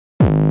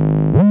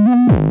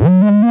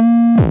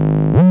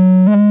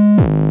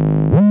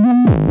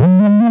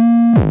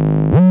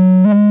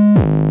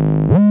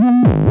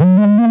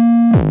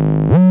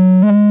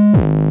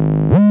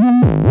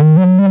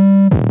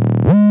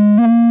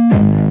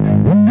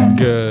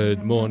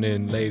Good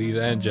morning, ladies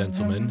and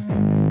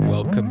gentlemen.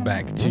 Welcome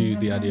back to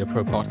the Idea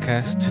Pro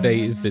podcast.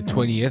 Today is the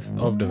 20th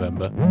of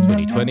November,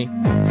 2020.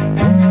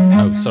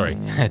 Oh, sorry.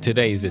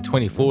 Today is the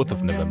 24th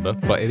of November,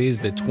 but it is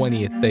the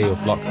 20th day of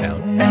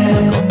lockdown.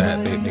 Got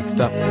that bit mixed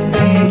up.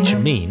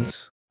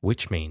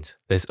 Which means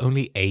there's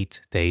only 8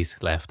 days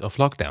left of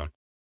lockdown.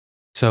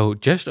 So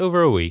just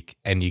over a week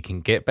and you can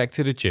get back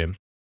to the gym.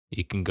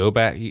 You can go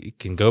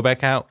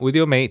back out with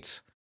your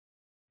mates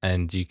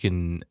and you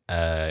can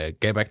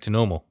get back to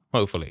normal.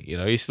 Hopefully,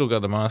 you still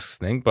got the masks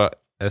thing,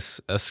 but that's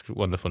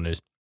wonderful news.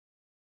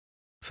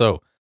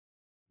 So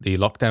the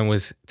lockdown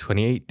was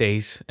 28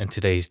 days, and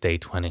today's day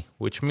 20,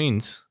 which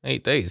means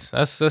 8 days.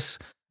 That's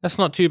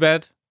not too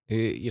bad.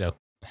 The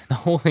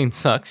whole thing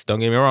sucks. Don't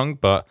get me wrong,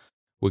 but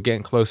we're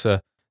getting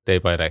closer day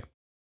by day.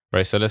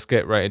 Right. So let's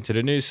get right into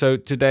the news. So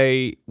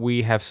today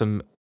we have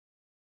some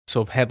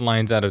sort of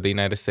headlines out of the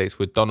United States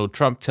with Donald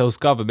Trump tells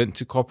government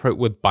to cooperate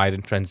with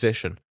Biden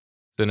transition.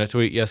 So in a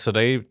tweet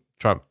yesterday,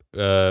 Trump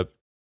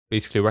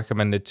basically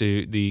recommended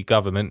to the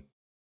government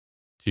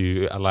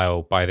to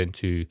allow Biden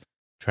to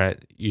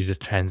use the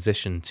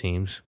transition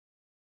teams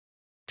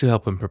to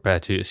help him prepare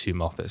to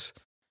assume office.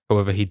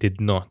 However, he did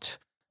not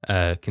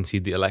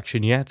concede the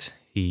election yet.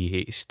 He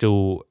is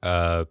still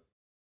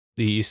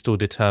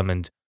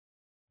determined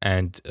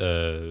and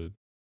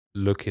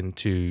looking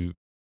to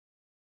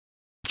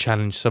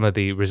challenge some of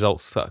the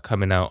results that are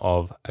coming out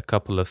of a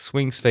couple of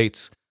swing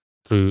states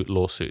through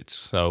lawsuits.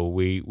 So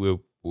we're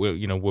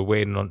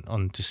waiting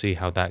on to see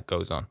how that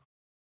goes on.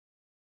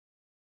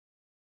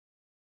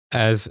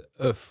 As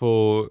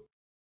for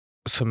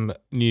some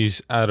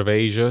news out of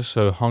Asia,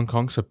 so Hong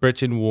Kong. So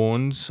Britain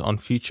warns on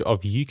future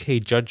of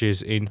UK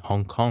judges in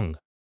Hong Kong.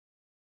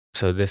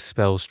 So this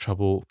spells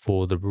trouble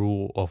for the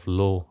rule of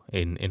law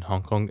in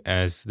Hong Kong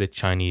as the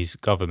Chinese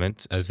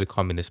government, as the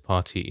Communist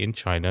Party in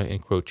China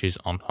encroaches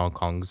on Hong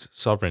Kong's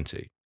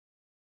sovereignty.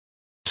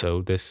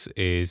 So this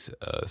is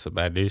some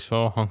bad news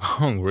for Hong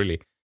Kong,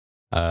 really.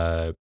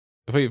 For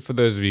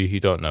those of you who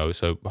don't know,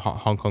 so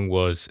Hong Kong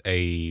was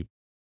a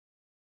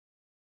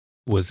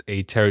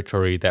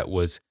territory that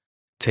was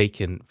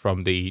taken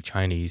from the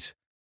Chinese.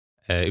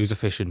 It was a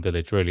fishing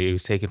village, really. It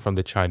was taken from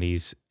the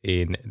Chinese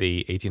in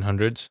the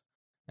 1800s,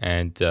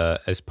 and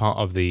as part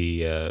of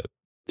a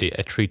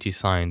treaty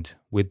signed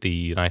with the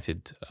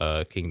United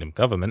Kingdom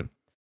government,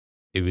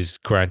 it was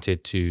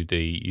granted to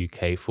the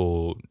UK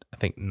for, I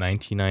think,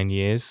 99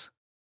 years,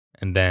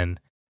 and then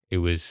it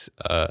was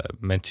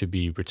meant to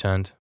be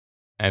returned.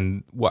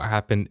 And what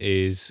happened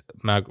is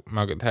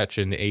Margaret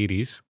Thatcher in the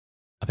 80s,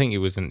 I think it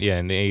was in the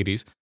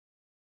 80s,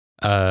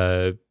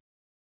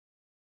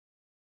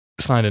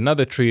 signed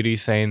another treaty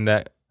saying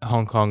that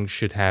Hong Kong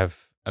should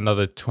have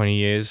another 20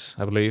 years,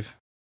 I believe,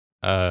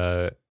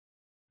 and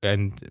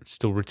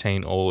still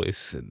retain all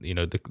its,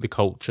 the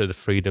culture, the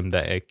freedom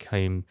that it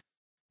came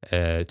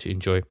to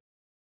enjoy,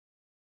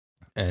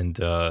 and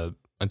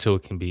until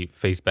it can be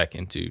phased back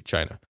into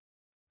China.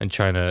 And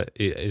China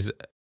is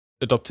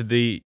adopted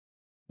the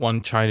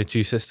One China,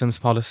 Two Systems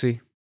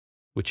policy,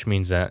 which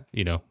means that,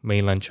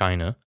 mainland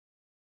China,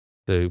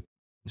 so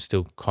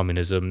still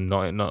communism,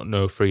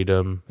 no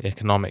freedom,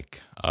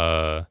 economic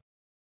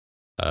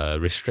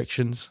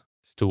restrictions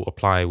still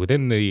apply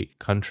within the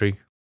country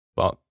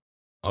but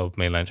of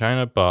mainland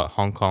China, but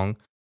Hong Kong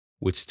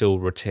would still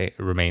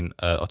remain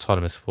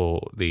autonomous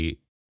for the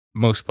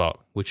most part,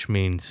 which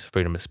means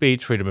freedom of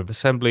speech, freedom of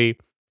assembly,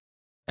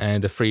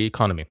 and a free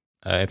economy.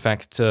 In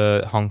fact,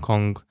 Hong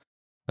Kong,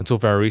 until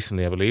very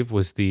recently, I believe,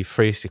 was the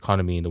freest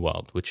economy in the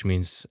world, which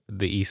means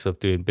the ease of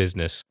doing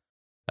business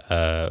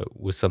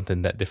was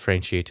something that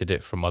differentiated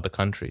it from other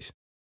countries.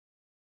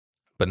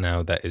 But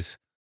now that is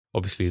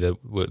obviously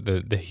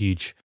the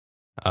huge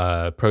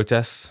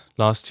protests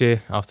last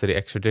year after the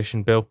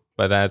extradition bill,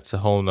 but that's a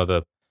whole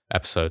nother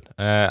episode.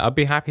 I'll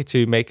be happy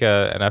to make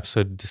an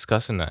episode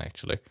discussing that,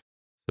 actually.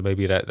 So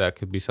maybe that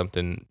could be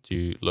something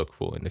to look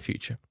for in the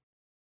future.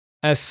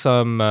 As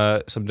some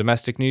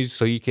domestic news,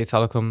 so UK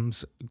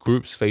telecoms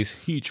groups face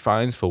huge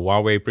fines for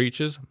Huawei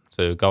breaches.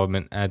 So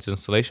government adds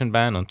installation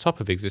ban on top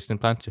of existing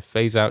plan to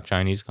phase out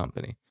Chinese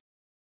company.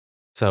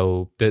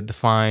 So the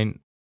fine,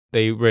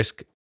 they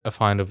risk a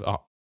fine of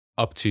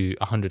up to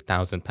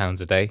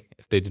 £100,000 a day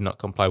if they do not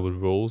comply with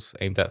rules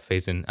aimed at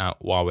phasing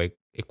out Huawei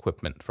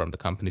equipment from the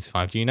company's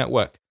 5G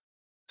network.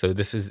 So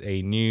this is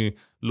a new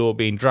law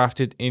being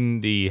drafted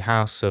in the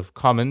House of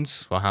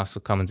Commons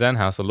and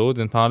House of Lords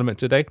in Parliament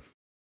today.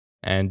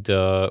 And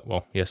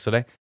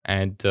yesterday,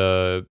 and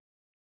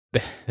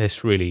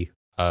this really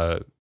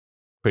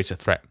creates a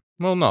threat.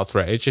 Well, not a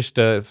threat. It's just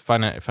a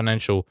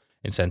financial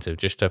incentive,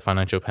 just a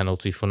financial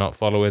penalty for not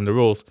following the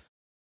rules,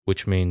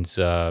 which means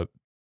getting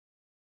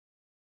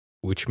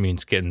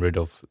rid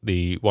of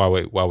the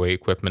Huawei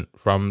equipment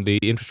from the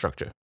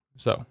infrastructure.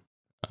 So,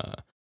 all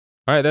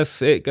right,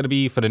 that's it. Going to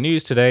be for the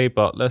news today.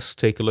 But let's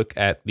take a look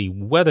at the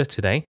weather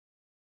today.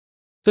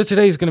 So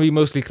today is going to be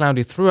mostly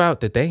cloudy throughout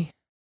the day.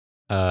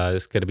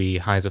 It's going to be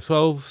highs of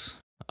 12s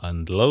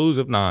and lows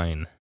of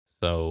 9.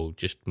 So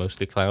just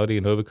mostly cloudy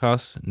and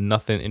overcast.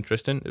 Nothing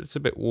interesting. It's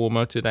a bit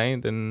warmer today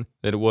than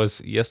it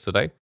was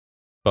yesterday,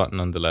 but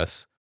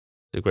nonetheless,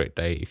 it's a great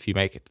day if you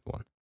make it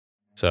one.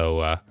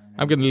 So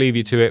I'm going to leave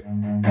you to it.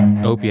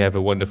 I hope you have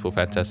a wonderful,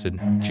 fantastic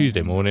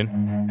Tuesday morning,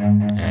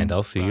 and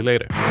I'll see you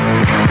later.